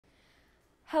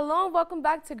Hello and welcome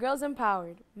back to Girls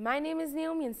Empowered. My name is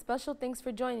Naomi and special thanks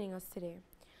for joining us today.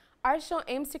 Our show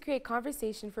aims to create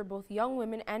conversation for both young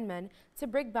women and men to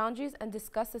break boundaries and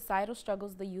discuss societal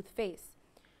struggles the youth face.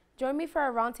 Join me for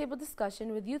our roundtable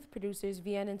discussion with youth producers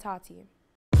Vian and Tati.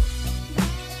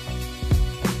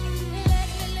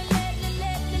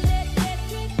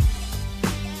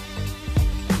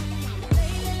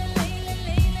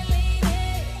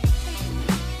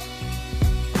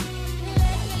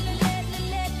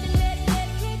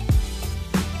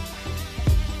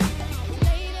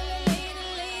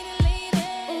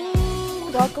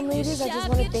 Welcome, ladies. I just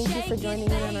want to thank you for joining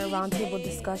in on our roundtable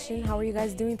discussion. How are you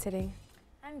guys doing today?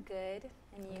 I'm good.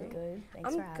 And you? Good.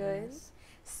 Thanks for having us.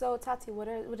 So, Tati, what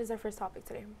is our first topic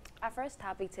today? Our first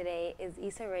topic today is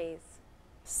Issa Rae's.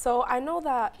 So, I know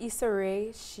that Issa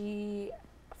Rae, she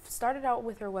started out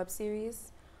with her web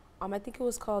series. I think it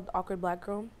was called Awkward Black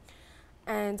Girl.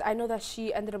 And I know that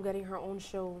she ended up getting her own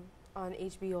show on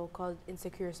HBO called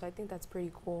Insecure, so I think that's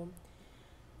pretty cool.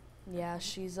 Yeah,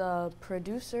 she's a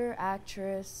producer,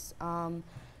 actress.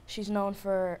 She's known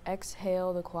for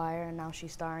Exhale, The Choir, and now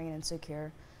she's starring in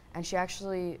Insecure. And she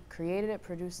actually created it,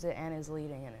 produced it, and is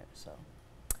leading in it, so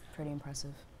pretty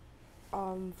impressive.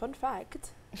 Fun fact,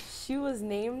 she was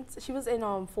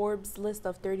in Forbes list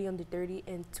of 30 under 30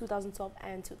 in 2012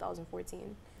 and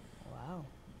 2014. Wow.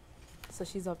 So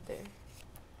she's up there.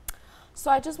 So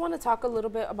I just want to talk a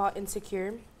little bit about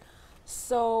Insecure.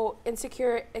 So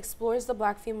Insecure explores the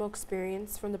black female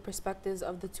experience from the perspectives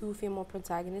of the two female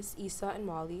protagonists, Issa and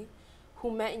Molly, who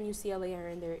met in UCLA and are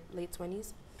in their late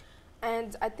 20s.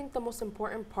 And I think the most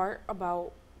important part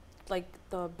about the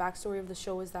backstory of the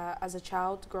show is that as a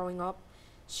child growing up,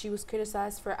 she was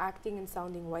criticized for acting and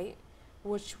sounding white,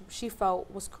 which she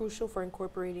felt was crucial for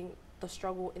incorporating the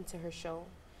struggle into her show.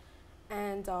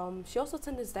 And she also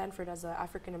attended Stanford as an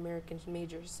African-American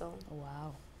major, so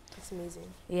Wow. it's amazing.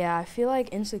 Yeah, I feel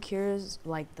like Insecure is,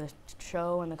 the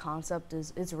show and the concept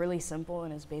it's really simple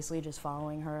and it's basically just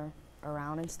following her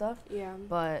around and stuff. Yeah.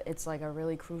 But it's a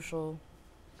really crucial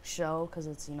show because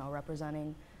it's,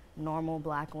 representing normal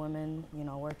black women,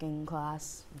 working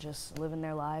class, just living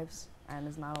their lives. And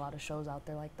there's not a lot of shows out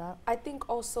there like that. I think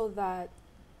also that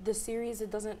the series,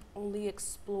 it doesn't only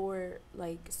explore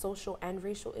social and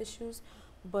racial issues,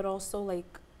 but also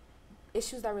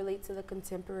issues that relate to the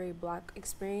contemporary black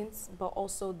experience, but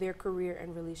also their career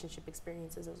and relationship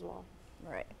experiences as well.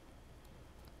 Right.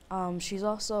 She's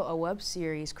also a web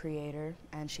series creator,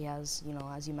 and she has,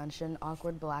 as you mentioned,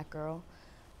 Awkward Black Girl.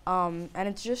 And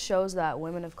it just shows that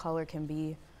women of color can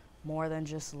be more than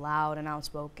just loud and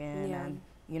outspoken, Yeah. and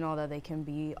that they can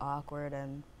be awkward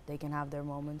and they can have their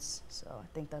moments. So I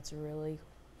think that's really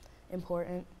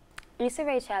important. Issa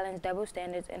Rae challenged double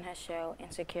standards in her show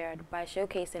Insecure by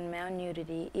showcasing male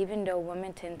nudity, even though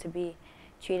women tend to be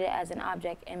treated as an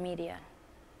object in media.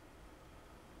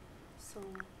 So,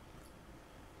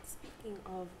 speaking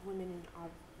of women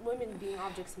being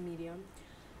objects in media,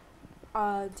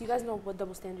 do you guys know what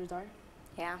double standards are?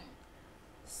 Yeah.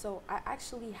 So I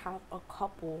actually have a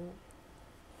couple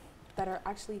that are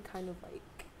actually kind of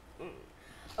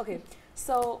Okay,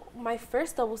 so my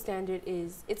first double standard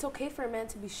is it's okay for a man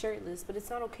to be shirtless, but it's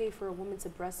not okay for a woman to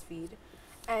breastfeed.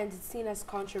 And it's seen as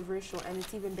controversial, and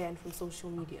it's even banned from social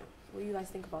media. What do you guys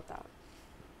think about that?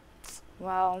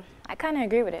 Well, I kind of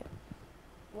agree with it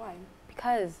Why?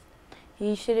 because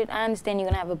you shouldn't. I understand you're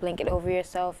going to have a blanket over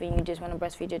yourself and you just want to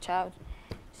breastfeed your child.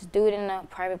 Just do it in a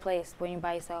private place when you're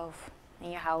by yourself,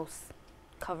 in your house,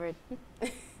 covered. I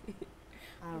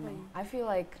don't know. I feel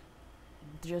like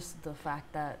just the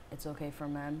fact that it's okay for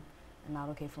men and not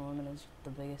okay for women is the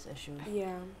biggest issue.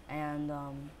 Yeah, And,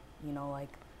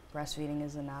 breastfeeding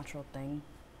is a natural thing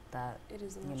that, it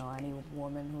is a natural any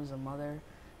woman who's a mother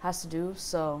has to do.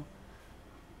 So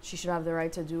she should have the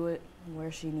right to do it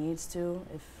where she needs to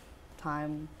if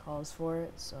time calls for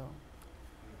it.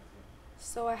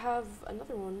 So I have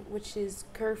another one, which is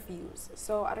curfews.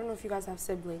 So I don't know if you guys have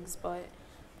siblings, but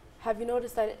have you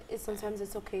noticed that sometimes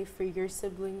it's okay for your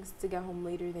siblings to get home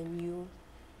later than you?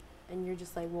 And you're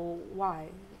just like, well, why?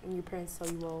 And your parents tell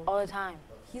you, well, All the time.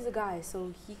 he's a guy,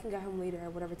 so he can get home later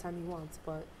at whatever time he wants.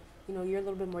 But, you're a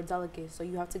little bit more delicate, so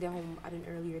you have to get home at an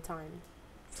earlier time.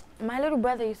 My little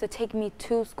brother used to take me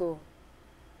to school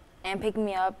and pick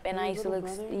me up, and Your I used to little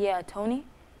look. brother? Yeah, Tony.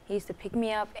 He used to pick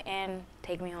me up and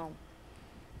take me home.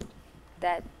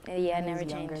 That never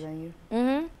He's younger changed. than you.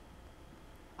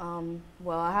 Mhm.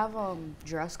 Well, I have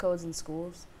dress codes in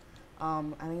schools. I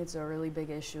think it's a really big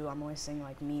issue. I'm always seeing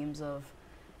memes of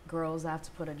girls that have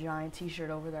to put a giant T-shirt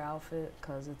over their outfit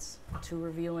because it's too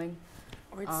revealing.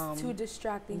 Or it's too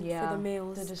distracting for Yeah, the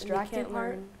males. the and they distracting can't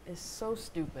part learn. is so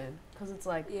stupid because it's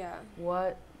like, Yeah.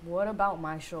 what about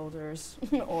my shoulders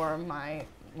or my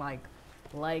like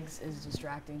legs is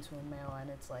distracting to a male, and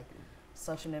it's like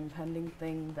such an impending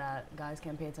thing that guys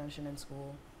can't pay attention in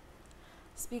school.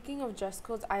 Speaking of dress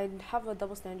codes, I have a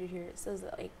double standard here. It says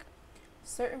that like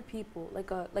certain people,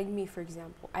 like me for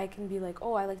example, I can be like,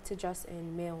 oh, I like to dress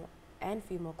in male and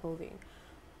female clothing.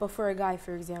 But for a guy,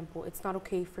 for example, it's not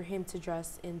okay for him to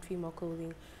dress in female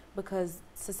clothing because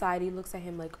society looks at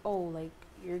him like, oh, like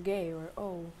you're gay, or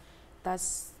oh,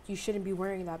 you shouldn't be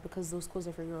wearing that because those clothes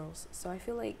are for girls. So I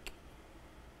feel like,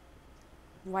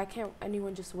 why can't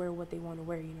anyone just wear what they want to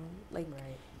wear, you know? Like,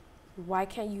 Right. why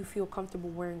can't you feel comfortable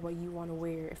wearing what you want to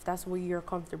wear if that's what you're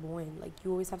comfortable in? Like, you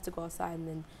always have to go outside, and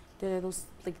then there are those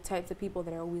like types of people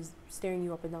that are always staring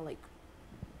you up and down like,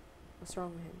 what's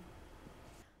wrong with him?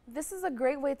 This is a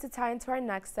great way to tie into our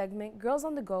next segment, Girls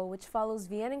on the Go, which follows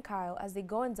Vianne and Kyle as they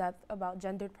go in depth about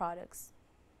gendered products.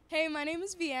 Hey, my name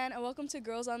is Vianne, and welcome to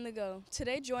Girls on the Go.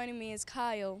 Today joining me is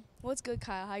Kyle. What's good,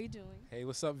 Kyle? How you doing? Hey,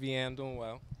 what's up, Vianne? Doing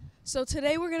well. So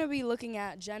today we're going to be looking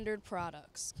at gendered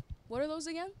products. What are those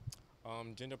again?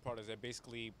 Gender products are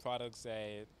basically products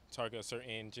that target a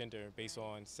certain gender based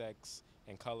on sex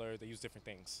and color. They use different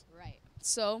things. Right.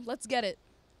 So let's get it.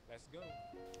 Let's go.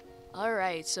 All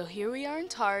right, so here we are in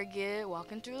Target,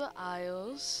 walking through the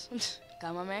aisles.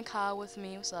 Got my man Kyle with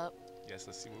me. What's up? Yes,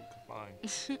 let's see what we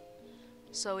can find.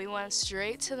 So we went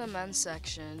straight to the men's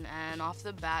section, and off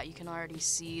the bat you can already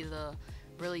see the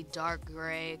really dark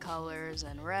gray colors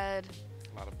and red.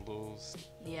 A lot of blues.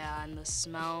 Yeah, and the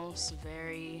smells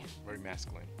very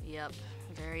masculine. Yep,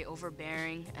 very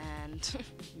overbearing and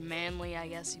manly, I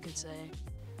guess you could say.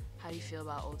 How do you feel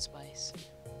about Old Spice?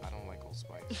 I don't like Old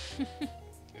Spice.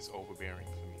 It's overbearing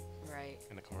for me. Right.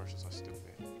 And the commercials are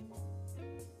stupid.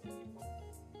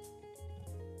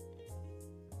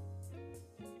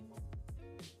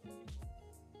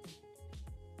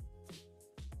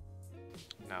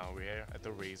 Now we're here at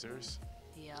the razors.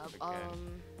 Yep.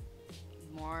 Again.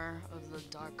 More of the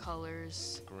dark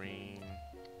colors. Green,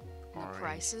 The orange,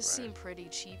 prices red. seem pretty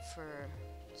cheap for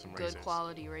Some good razors.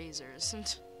 quality razors.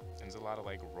 And there's a lot of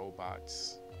like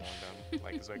robots on them.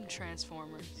 Like it's like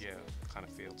Transformers. yeah, kind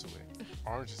of feel to it.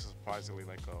 Orange is surprisingly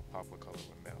like a popular color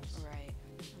with males. Right.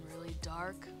 Really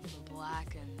dark, the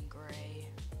black and gray.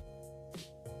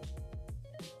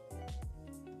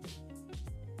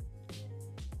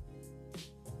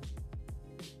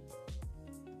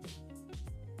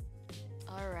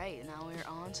 All right, now we're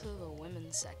on to the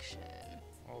women's section.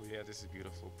 Oh yeah, this is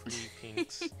beautiful. Pretty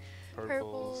pinks,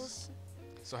 purples.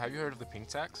 So have you heard of the pink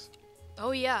tax?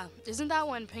 Oh yeah, isn't that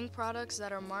when pink products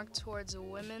that are marked towards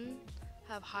women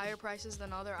have higher prices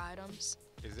than other items?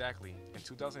 Exactly. In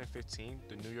 2015,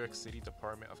 the New York City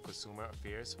Department of Consumer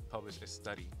Affairs published a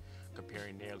study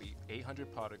comparing nearly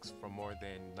 800 products from more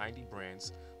than 90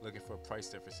 brands looking for price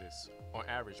differences. On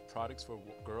average, products for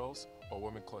girls or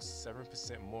women cost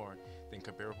 7% more than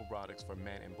comparable products for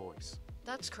men and boys.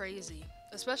 That's crazy,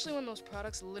 especially when those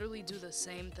products literally do the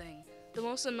same thing. The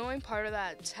most annoying part of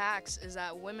that tax is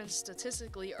that women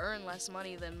statistically earn less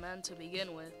money than men to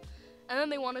begin with, and then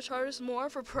they want to charge us more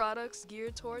for products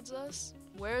geared towards us?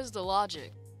 Where's the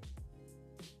logic?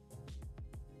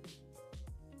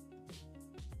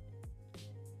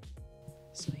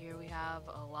 So here we have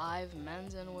Alive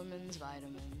men's and women's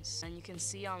vitamins, and you can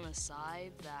see on the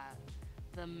side that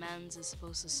the men's is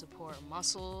supposed to support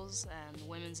muscles and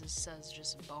women's says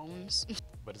just bones.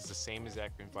 But it's the same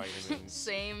exact vitamins.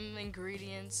 Same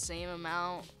ingredients, same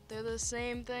amount. They're the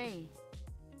same thing.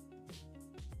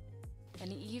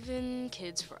 And even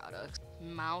kids products.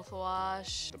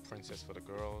 Mouthwash. The princess for the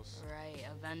girls. Right,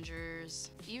 Avengers.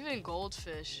 Even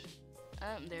Goldfish.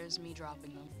 There's me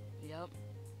dropping them. Yep.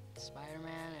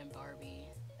 Spider-Man and Barbie.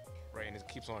 Right, and it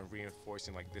keeps on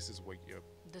reinforcing like this is what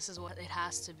it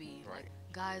has to be. Right. Like,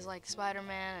 guys like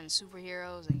Spider-Man and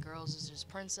superheroes, and girls is just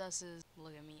princesses.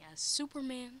 Look at me as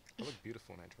Superman. I look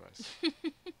beautiful in that dress.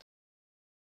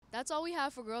 That's all we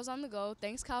have for Girls on the Go.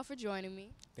 Thanks, Kyle, for joining me.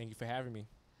 Thank you for having me.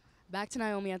 Back to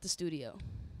Naomi at the studio.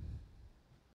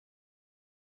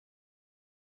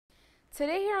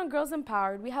 Today here on Girls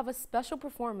Empowered, we have a special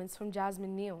performance from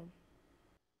Jasmine Neal.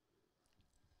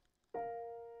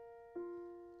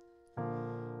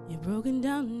 You're broken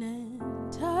down and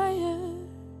tired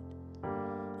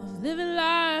of living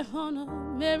life on a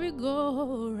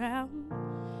merry-go-round,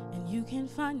 and you can't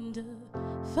find a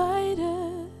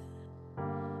fighter,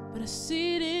 but I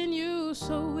see it in you,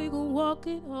 so we gon' walk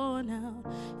it on out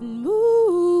and move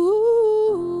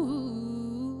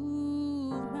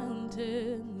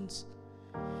mountains.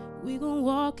 We gon'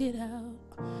 walk it out.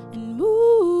 and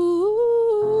move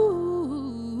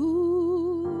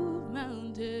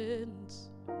mountains.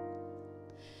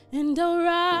 And I'll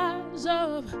rise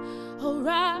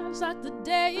like the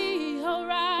day, I'll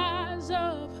rise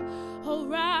up, I'll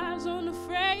rise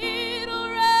unafraid, I'll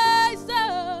rise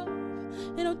up,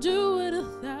 and I'll do it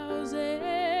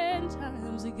 1,000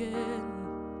 times again.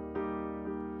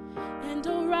 And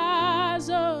I'll rise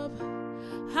up,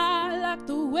 high like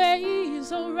the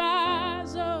waves, I'll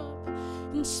rise up,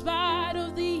 in spite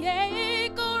of the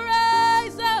ache, I'll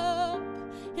rise up,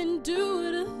 and do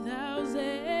it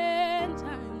 1,000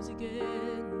 times again.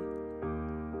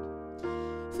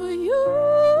 For you,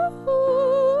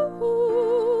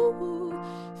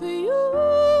 for you,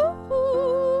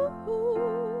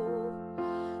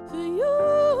 for you,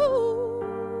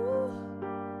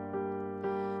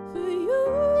 for you.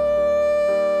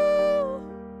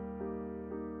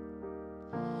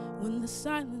 When the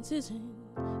silence isn't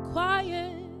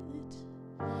quiet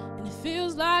and it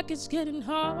feels like it's getting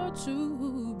hard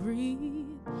to breathe,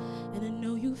 and I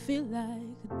know you feel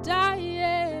like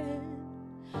dying,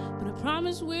 but I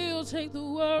promise we'll take the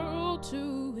world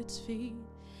to its feet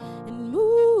and move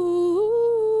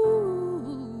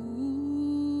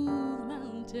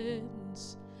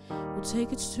mountains. We'll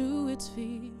take it to its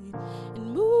feet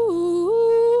and move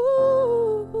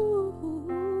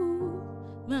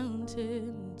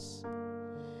mountains.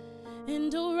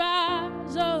 And I'll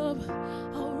rise up,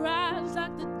 I'll rise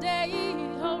like the day,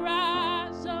 I'll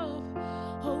rise up,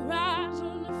 I'll rise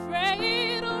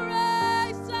unafraid, I'll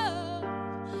rise up,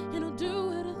 and I'll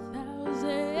do it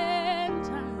 1,000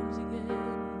 times again.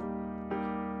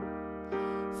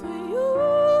 For you,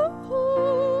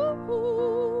 for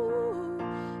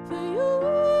you,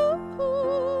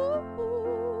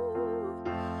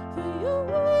 for you,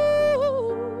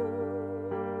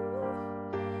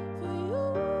 for you.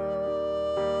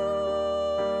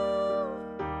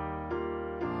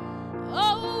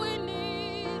 All we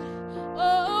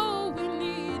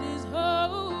need is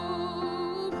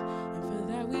hope, and for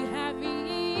that we have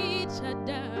each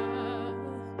other,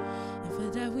 and for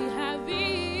that we have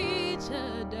each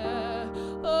other.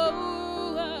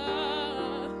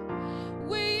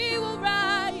 We will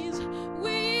rise,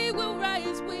 we will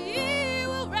rise, we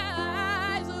will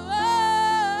rise.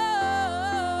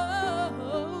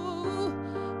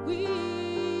 We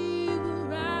will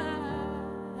rise.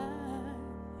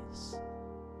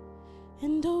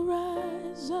 And I'll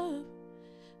rise up,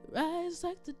 rise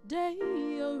like the day,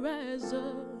 I'll rise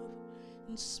up,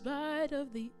 in spite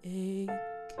of the ache.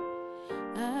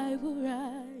 I will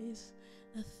rise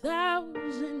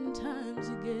 1,000 times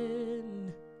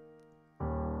again.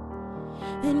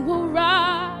 And we'll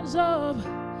rise up,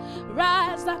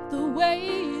 rise like the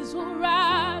waves, we'll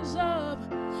rise up,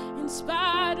 in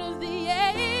spite of the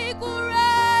ache, we'll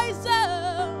rise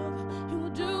up, and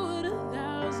we'll do it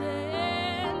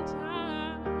 1,000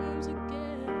 times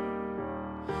again.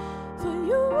 For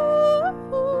you,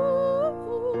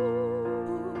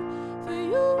 for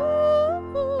you,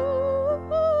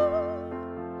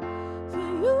 for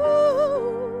you,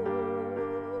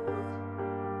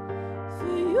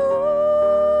 for you.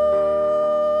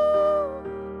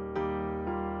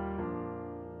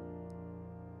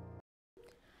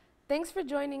 Thanks for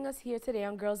joining us here today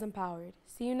on Girls Empowered.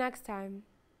 See you next time.